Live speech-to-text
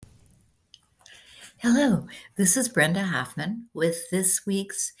Hello, this is Brenda Hoffman with this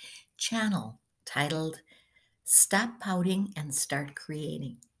week's channel titled Stop Pouting and Start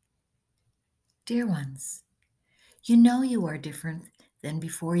Creating. Dear ones, you know you are different than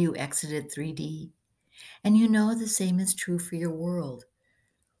before you exited 3D, and you know the same is true for your world,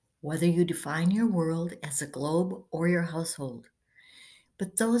 whether you define your world as a globe or your household.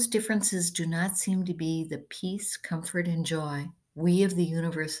 But those differences do not seem to be the peace, comfort, and joy we of the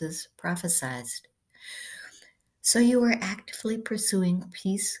universes prophesied. So you are actively pursuing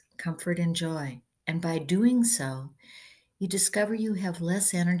peace, comfort, and joy. And by doing so, you discover you have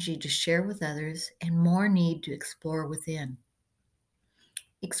less energy to share with others and more need to explore within.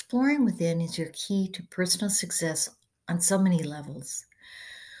 Exploring within is your key to personal success on so many levels.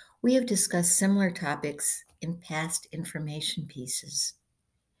 We have discussed similar topics in past information pieces.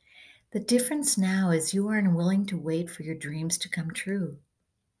 The difference now is you are unwilling to wait for your dreams to come true.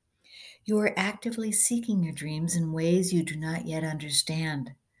 You are actively seeking your dreams in ways you do not yet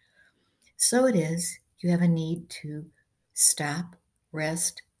understand. So it is, you have a need to stop,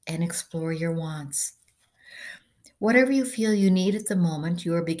 rest, and explore your wants. Whatever you feel you need at the moment,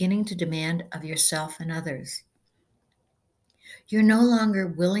 you are beginning to demand of yourself and others. You're no longer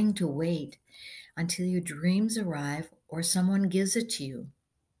willing to wait until your dreams arrive or someone gives it to you,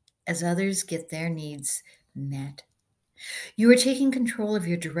 as others get their needs met. You are taking control of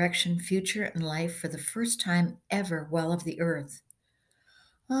your direction, future, and life for the first time ever while of the earth.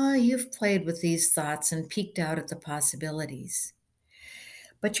 Oh, you've played with these thoughts and peeked out at the possibilities.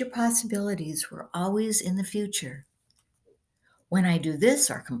 But your possibilities were always in the future. When I do this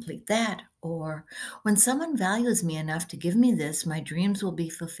or complete that, or when someone values me enough to give me this, my dreams will be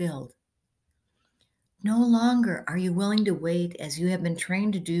fulfilled. No longer are you willing to wait as you have been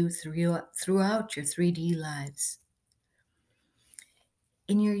trained to do throughout your 3D lives.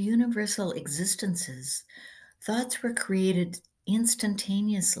 In your universal existences, thoughts were created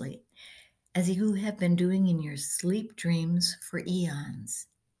instantaneously, as you have been doing in your sleep dreams for eons.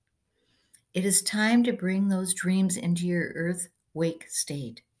 It is time to bring those dreams into your earth wake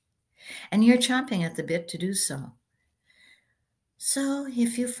state, and you're chomping at the bit to do so. So,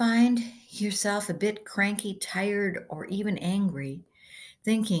 if you find yourself a bit cranky, tired, or even angry,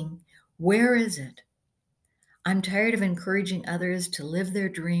 thinking, where is it? I'm tired of encouraging others to live their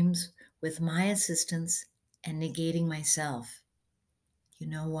dreams with my assistance and negating myself. You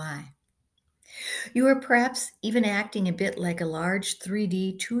know why. You are perhaps even acting a bit like a large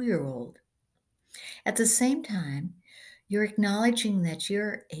 3D 2-year-old. At the same time, you're acknowledging that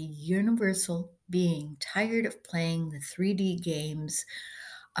you're a universal being tired of playing the 3D games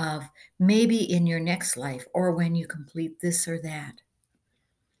of maybe in your next life or when you complete this or that.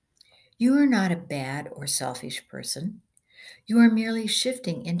 You are not a bad or selfish person. You are merely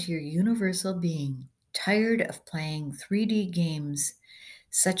shifting into your universal being, tired of playing 3D games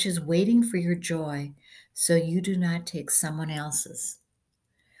such as waiting for your joy so you do not take someone else's.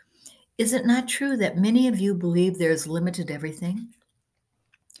 Is it not true that many of you believe there is limited everything?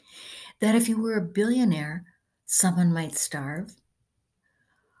 That if you were a billionaire, someone might starve?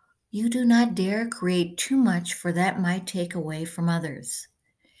 You do not dare create too much, for that might take away from others.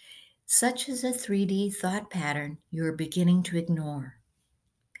 Such is a 3D thought pattern you are beginning to ignore.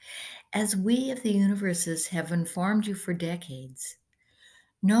 As we of the universes have informed you for decades,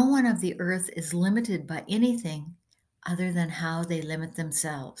 no one of the earth is limited by anything other than how they limit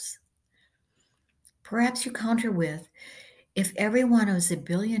themselves. Perhaps you counter with, if everyone was a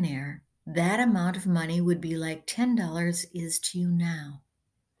billionaire, that amount of money would be like $10 is to you now.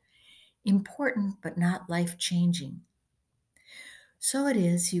 Important but not life-changing. So it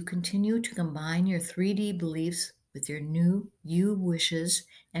is you continue to combine your 3D beliefs with your new you wishes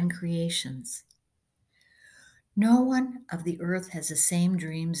and creations. No one of the earth has the same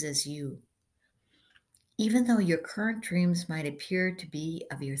dreams as you. Even though your current dreams might appear to be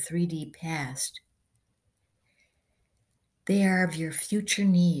of your 3D past, they are of your future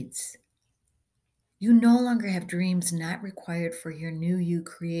needs. You no longer have dreams not required for your new you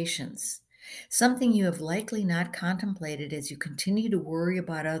creations, something you have likely not contemplated as you continue to worry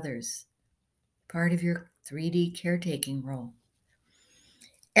about others, part of your 3D caretaking role.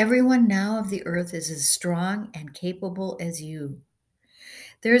 Everyone now of the earth is as strong and capable as you.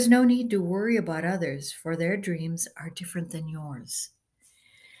 There is no need to worry about others, for their dreams are different than yours.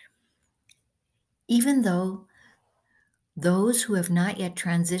 Even though those who have not yet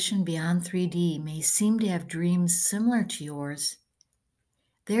transitioned beyond 3D may seem to have dreams similar to yours,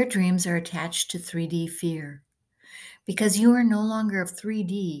 their dreams are attached to 3D fear. Because you are no longer of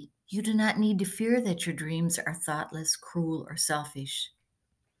 3D, you do not need to fear that your dreams are thoughtless, cruel, or selfish.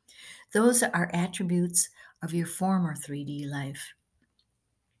 Those are attributes of your former 3D life.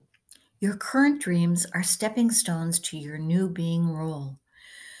 Your current dreams are stepping stones to your new being role.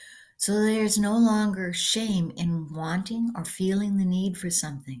 So there's no longer shame in wanting or feeling the need for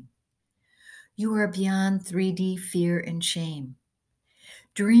something. You are beyond 3D fear and shame.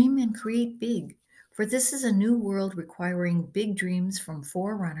 Dream and create big, for this is a new world requiring big dreams from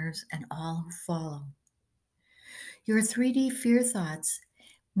forerunners and all who follow. Your 3D fear thoughts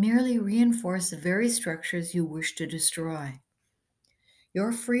merely reinforce the very structures you wish to destroy.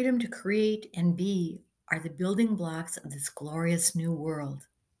 Your freedom to create and be are the building blocks of this glorious new world.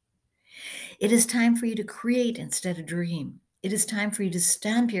 It is time for you to create instead of dream. It is time for you to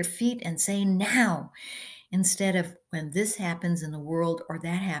stamp your feet and say now instead of when this happens in the world or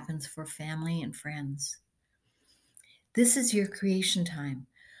that happens for family and friends. This is your creation time.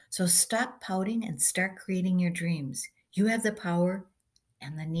 So stop pouting and start creating your dreams. You have the power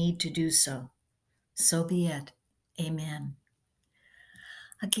and the need to do so. So be it. Amen.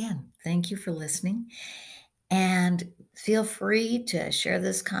 Again, thank you for listening. And feel free to share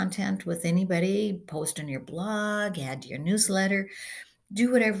this content with anybody, post on your blog, add to your newsletter,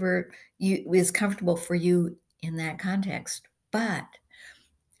 do whatever is comfortable for you in that context. But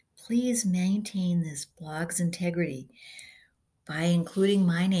please maintain this blog's integrity by including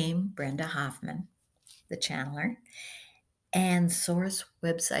my name, Brenda Hoffman, the channeler, and source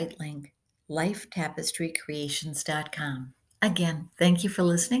website link, lifetapestrycreations.com. Again, thank you for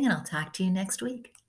listening, and I'll talk to you next week.